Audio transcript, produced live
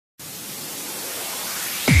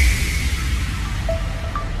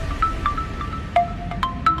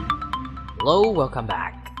Hello, welcome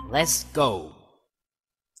back. Let's go.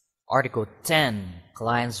 Article 10.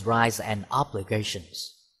 Client's Rights and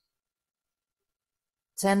Obligations.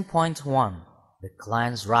 10.1. The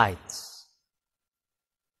client's rights.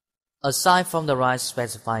 Aside from the rights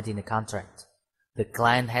specified in the contract, the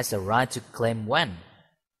client has the right to claim when.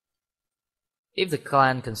 If the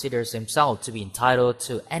client considers himself to be entitled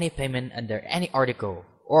to any payment under any article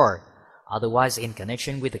or otherwise in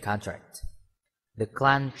connection with the contract, the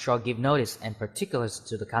client shall give notice and particulars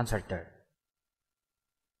to the contractor.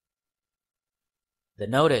 The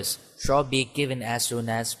notice shall be given as soon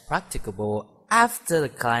as practicable after the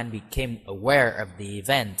client became aware of the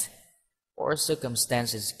event or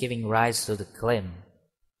circumstances giving rise to the claim.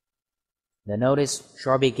 The notice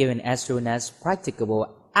shall be given as soon as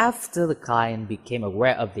practicable after the client became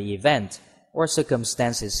aware of the event or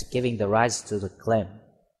circumstances giving the rise to the claim.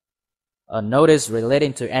 A notice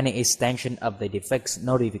relating to any extension of the defect's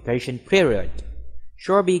notification period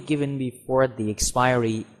shall be given before the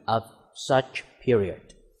expiry of such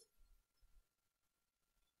period.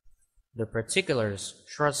 The particulars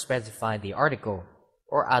shall specify the article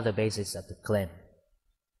or other basis of the claim,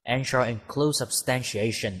 and shall include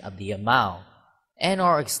substantiation of the amount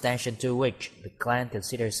and/or extension to which the client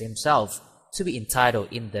considers himself to be entitled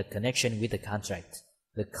in the connection with the contract.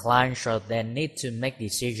 The client shall then need to make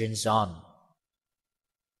decisions on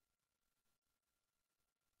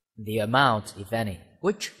the amount, if any,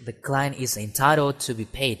 which the client is entitled to be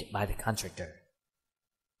paid by the contractor,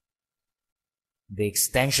 the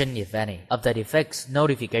extension, if any, of the defect's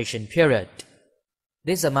notification period.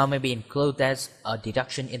 This amount may be included as a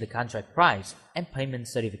deduction in the contract price and payment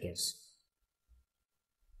certificates.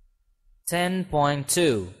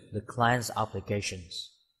 10.2. The client's obligations.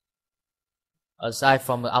 Aside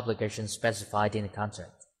from the obligations specified in the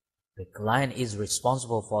contract, the client is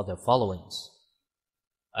responsible for the followings.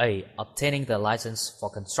 A. Obtaining the license for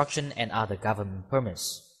construction and other government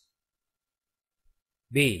permits.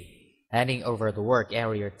 B. Handing over the work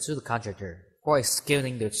area to the contractor for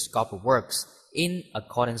executing the scope of works in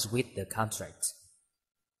accordance with the contract.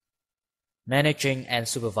 Managing and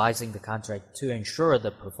supervising the contract to ensure the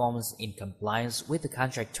performance in compliance with the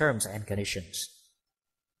contract terms and conditions.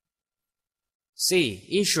 C.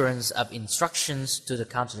 Issuance of instructions to the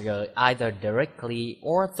contractor either directly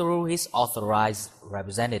or through his authorized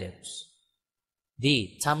representatives.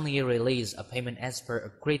 D. Timely release of payment as per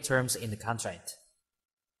agreed terms in the contract.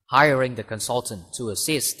 Hiring the consultant to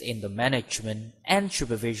assist in the management and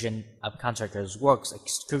supervision of contractor's works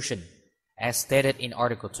execution as stated in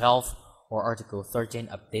Article 12 or Article 13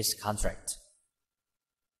 of this contract.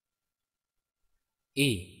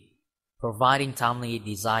 E. Providing timely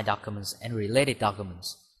design documents and related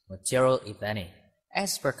documents, material if any,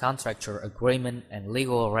 as per contractual agreement and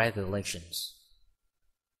legal regulations.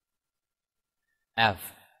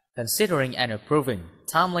 F. Considering and approving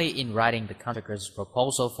timely in writing the contractor's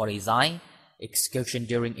proposal for design, execution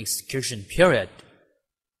during execution period.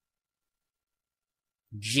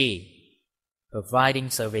 G.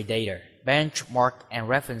 Providing survey data, benchmark and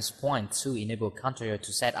reference points to enable contractor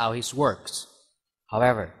to set out his works.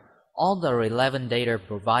 However, all the relevant data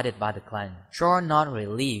provided by the client shall not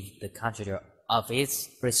relieve the contractor of its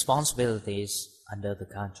responsibilities under the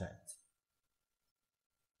contract.